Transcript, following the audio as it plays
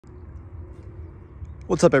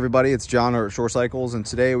What's up everybody, it's John at Shore Cycles, and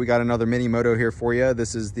today we got another mini moto here for you.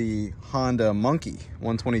 This is the Honda Monkey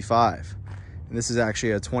 125, and this is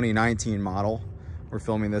actually a 2019 model. We're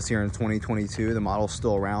filming this here in 2022. The model's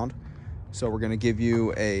still around, so we're going to give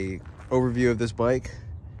you a overview of this bike.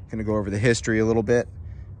 Going to go over the history a little bit,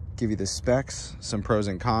 give you the specs, some pros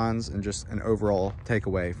and cons, and just an overall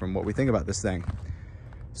takeaway from what we think about this thing.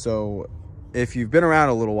 So if you've been around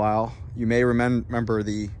a little while, you may remember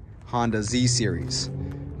the Honda Z series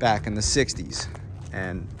back in the 60s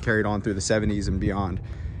and carried on through the 70s and beyond.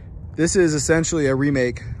 This is essentially a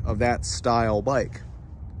remake of that style bike.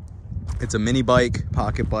 It's a mini bike,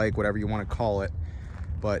 pocket bike, whatever you want to call it,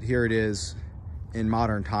 but here it is in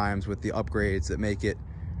modern times with the upgrades that make it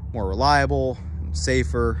more reliable,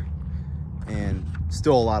 safer, and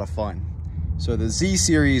still a lot of fun. So the Z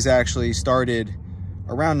series actually started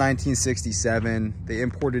around 1967. They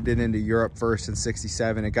imported it into Europe first in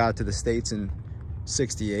 67. It got to the States in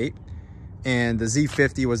 68. And the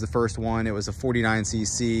Z50 was the first one. It was a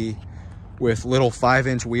 49cc with little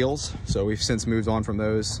 5-inch wheels. So we've since moved on from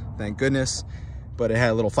those, thank goodness. But it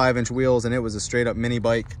had little 5-inch wheels and it was a straight up mini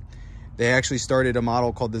bike. They actually started a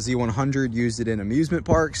model called the Z100, used it in amusement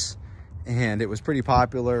parks, and it was pretty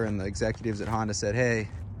popular. And the executives at Honda said, hey,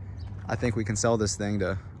 I think we can sell this thing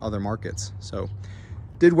to other markets. So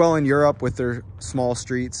did well in Europe with their small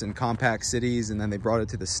streets and compact cities, and then they brought it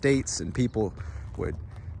to the States and people would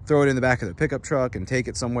throw it in the back of the pickup truck and take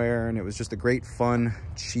it somewhere, and it was just a great, fun,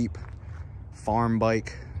 cheap farm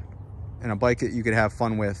bike and a bike that you could have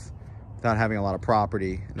fun with without having a lot of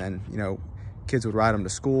property. And then, you know, kids would ride them to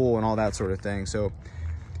school and all that sort of thing. So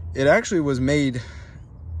it actually was made,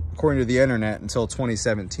 according to the internet, until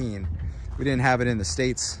 2017. We didn't have it in the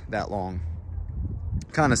States that long.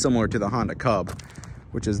 Kind of similar to the Honda Cub,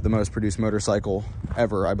 which is the most produced motorcycle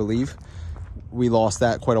ever, I believe. We lost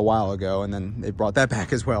that quite a while ago, and then they brought that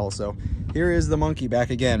back as well. So here is the Monkey back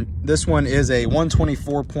again. This one is a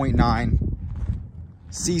 124.9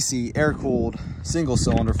 cc air-cooled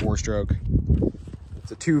single-cylinder 4-stroke.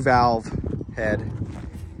 It's a 2-valve head,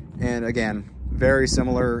 and again, very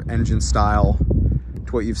similar engine style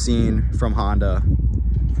to what you've seen from Honda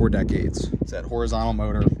for decades. It's that horizontal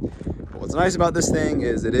motor. What's nice about this thing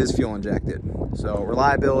is it is fuel injected. So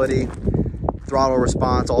reliability, throttle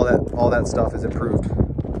response, all that stuff is improved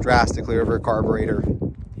drastically over a carburetor.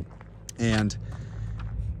 And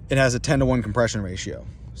it has a 10-to-1 compression ratio.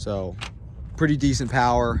 So pretty decent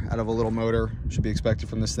power out of a little motor should be expected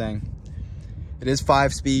from this thing. It is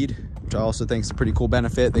 5-speed, which I also think is a pretty cool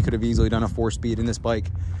benefit. They could have easily done a 4-speed in this bike,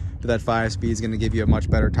 but that 5-speed is going to give you a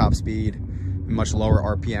much better top speed and much lower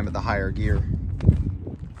RPM at the higher gear.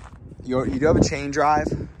 You do have a chain drive,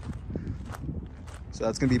 so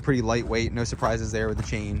that's going to be pretty lightweight. No surprises there with the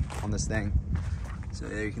chain on this thing. So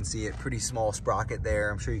there you can see it, pretty small sprocket there.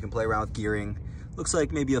 I'm sure you can play around with gearing. Looks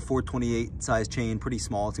like maybe a 428 size chain, pretty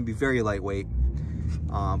small. It's going to be very lightweight,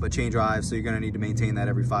 but chain drive, so you're going to need to maintain that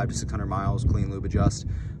every 500 to 600 miles, clean lube adjust.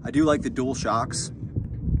 I do like the dual shocks.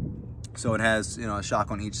 So it has, you know, a shock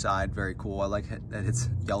on each side, very cool. I like that it's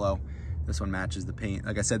yellow. This one matches the paint.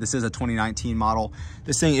 Like I said, this is a 2019 model.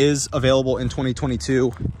 This thing is available in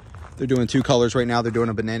 2022. They're doing 2 colors right now. They're doing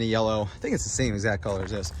a banana yellow. I think it's the same exact color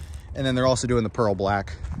as this. And then they're also doing the pearl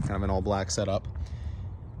black, kind of an all black setup.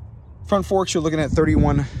 Front forks, you're looking at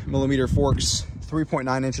 31mm forks,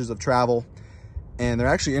 3.9 inches of travel. And they're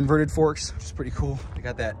actually inverted forks, which is pretty cool. They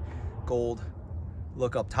got that gold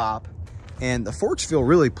look up top. And the forks feel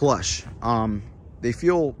really plush. They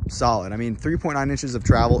feel solid. I mean, 3.9 inches of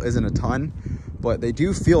travel isn't a ton, but they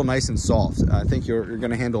do feel nice and soft. I think you're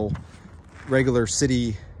gonna handle regular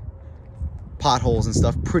city potholes and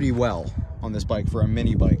stuff pretty well on this bike for a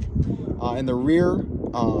mini bike. In the rear,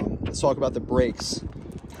 let's talk about the brakes.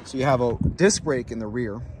 So you have a disc brake in the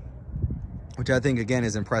rear, which I think again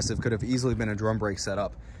is impressive. Could have easily been a drum brake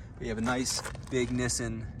setup. But you have a nice big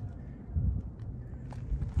Nissan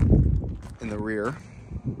in the rear.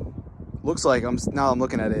 Looks like, now I'm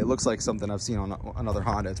looking at it, it looks like something I've seen on another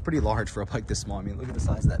Honda. It's pretty large for a bike this small. I mean, look at the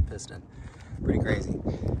size of that piston. Pretty crazy.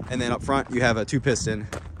 And then up front, you have a 2-piston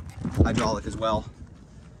hydraulic as well.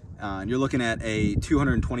 And you're looking at a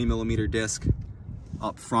 220mm disc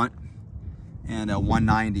up front and a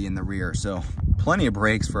 190 in the rear. So plenty of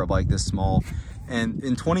brakes for a bike this small. And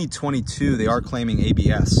in 2022, they are claiming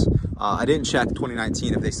ABS. I didn't check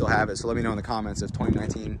 2019 if they still have it, so let me know in the comments if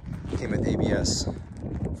 2019 came with ABS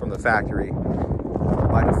from the factory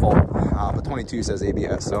by default, but 22 says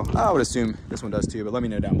ABS, so I would assume this one does too, but let me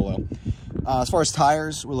know down below. As far as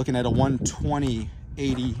tires, we're looking at a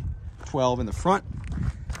 120/80/12 in the front,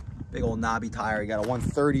 Big old knobby tire. You got a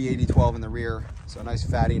 130 80/12 in the rear, so a nice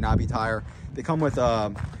fatty knobby tire. They come with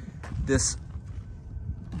this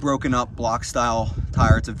broken up block style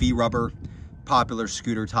tire. It's a V-rubber, popular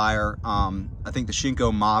scooter tire. I think the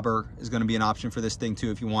Shinko Mobber is going to be an option for this thing too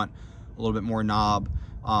if you want a little bit more knob.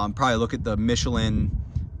 Probably look at the Michelin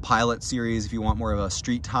Pilot series if you want more of a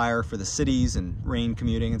street tire for the cities and rain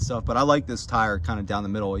commuting and stuff. But I like this tire kind of down the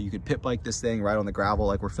middle. You could pit bike this thing right on the gravel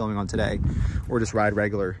like we're filming on today, or just ride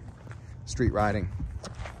regular street riding.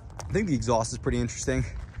 I think the exhaust is pretty interesting.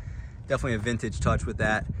 Definitely a vintage touch with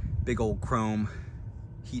that big old chrome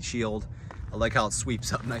heat shield. I like how it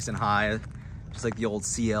sweeps up nice and high, just like the old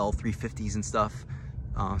CL 350s and stuff.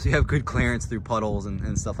 So you have good clearance through puddles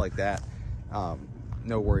and stuff like that.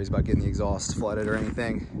 No worries about getting the exhaust flooded or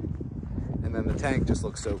anything. And then the tank just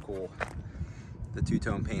looks so cool. The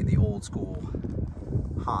two-tone paint, the old school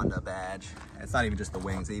Honda badge. And it's not even just the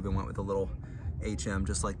wings, they even went with a little HM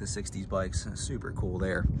just like the 60s bikes. Super cool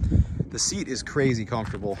there. The seat is crazy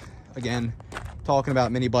comfortable. Again, talking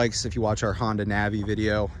about mini bikes, if you watch our Honda Navi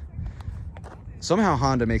video, somehow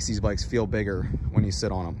Honda makes these bikes feel bigger when you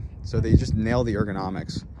sit on them. So they just nail the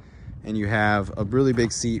ergonomics. And you have a really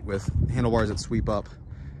big seat with handlebars that sweep up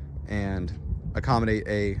and accommodate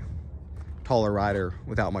a taller rider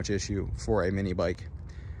without much issue for a mini bike.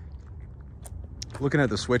 Looking at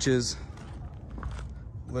the switches,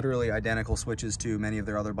 literally identical switches to many of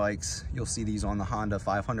their other bikes. You'll see these on the Honda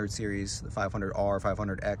 500 series, the 500R,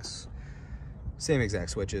 500X. Same exact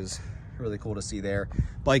switches. Really cool to see there.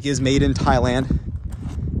 Bike is made in Thailand.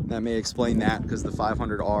 That may explain that, because the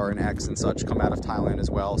 500R and X and such come out of Thailand as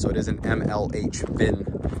well. So it is an MLH VIN,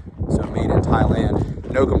 so made in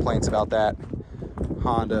Thailand. No complaints about that.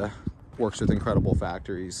 Honda works with incredible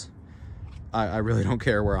factories. I really don't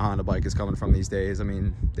care where a Honda bike is coming from these days. I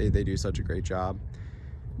mean, they do such a great job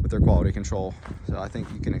with their quality control. So I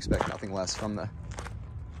think you can expect nothing less from the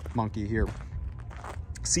Monkey here.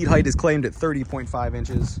 Seat height is claimed at 30.5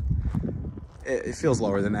 inches. It feels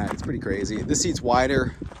lower than that. It's pretty crazy. This seat's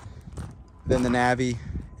wider than the Navi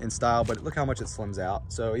in style, but look how much it slims out.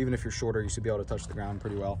 So even if you're shorter, you should be able to touch the ground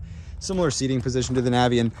pretty well. Similar seating position to the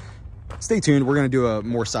Navi, and stay tuned. We're going to do a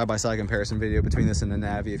more side-by-side comparison video between this and the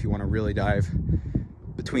Navi if you want to really dive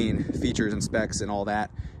between features and specs and all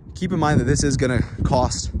that. Keep in mind that this is going to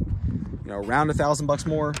cost, you know, around $1,000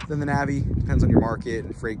 more than the Navi. Depends on your market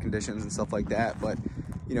and freight conditions and stuff like that. But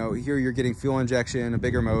you know, here you're getting fuel injection, a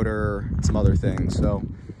bigger motor, some other things. So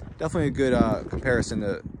definitely a good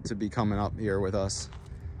comparison to be coming up here with us.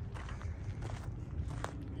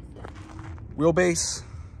 Wheelbase,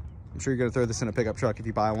 I'm sure you're gonna throw this in a pickup truck if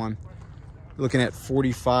you buy one. You're looking at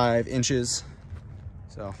 45 inches,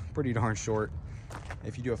 so pretty darn short.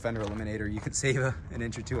 If you do a fender eliminator, you could save an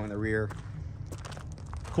inch or two on the rear.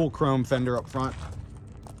 Cool chrome fender up front.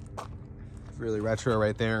 Really retro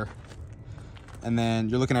right there. And then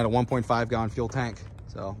you're looking at a 1.5 gallon fuel tank,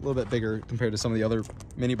 so a little bit bigger compared to some of the other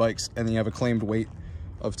mini bikes. And then you have a claimed weight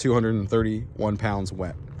of 231 pounds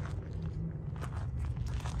wet.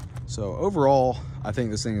 So overall, I think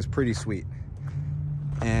this thing is pretty sweet.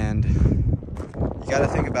 And you got to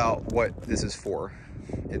think about what this is for.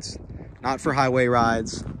 It's not for highway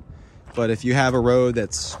rides, but if you have a road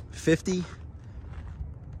that's 50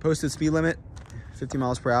 posted speed limit, 50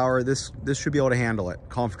 miles per hour, this should be able to handle it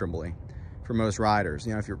comfortably for most riders.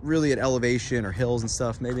 You know, if you're really at elevation or hills and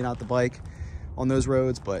stuff, maybe not the bike on those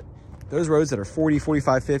roads, but those roads that are 40,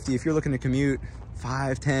 45, 50, if you're looking to commute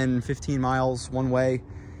 5, 10, 15 miles one way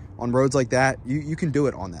on roads like that, you can do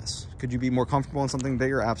it on this. Could you be more comfortable on something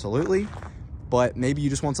bigger? Absolutely. But maybe you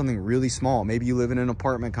just want something really small. Maybe you live in an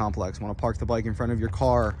apartment complex, want to park the bike in front of your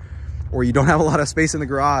car, or you don't have a lot of space in the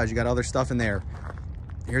garage, you got other stuff in there.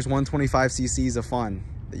 Here's 125 cc's of fun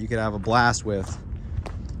that you could have a blast with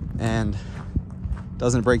and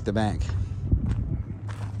doesn't break the bank.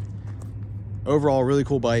 Overall, really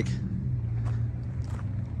cool bike.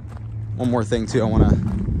 One more thing too I want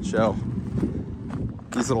to show.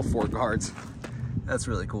 These little fork guards. That's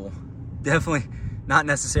really cool. Definitely not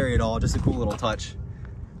necessary at all, just a cool little touch.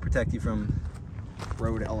 Protect you from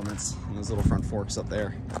road elements and those little front forks up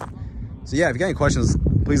there. So yeah, if you got any questions,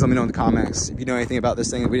 please let me know in the comments. If you know anything about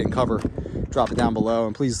this thing that we didn't cover, drop it down below.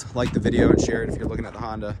 And please like the video and share it if you're looking at the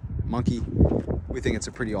Honda Monkey. We think it's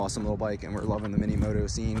a pretty awesome little bike, and we're loving the mini moto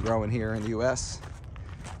scene growing here in the US.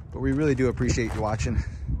 But we really do appreciate you watching.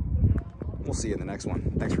 We'll see you in the next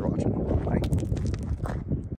one. Thanks for watching. Bye.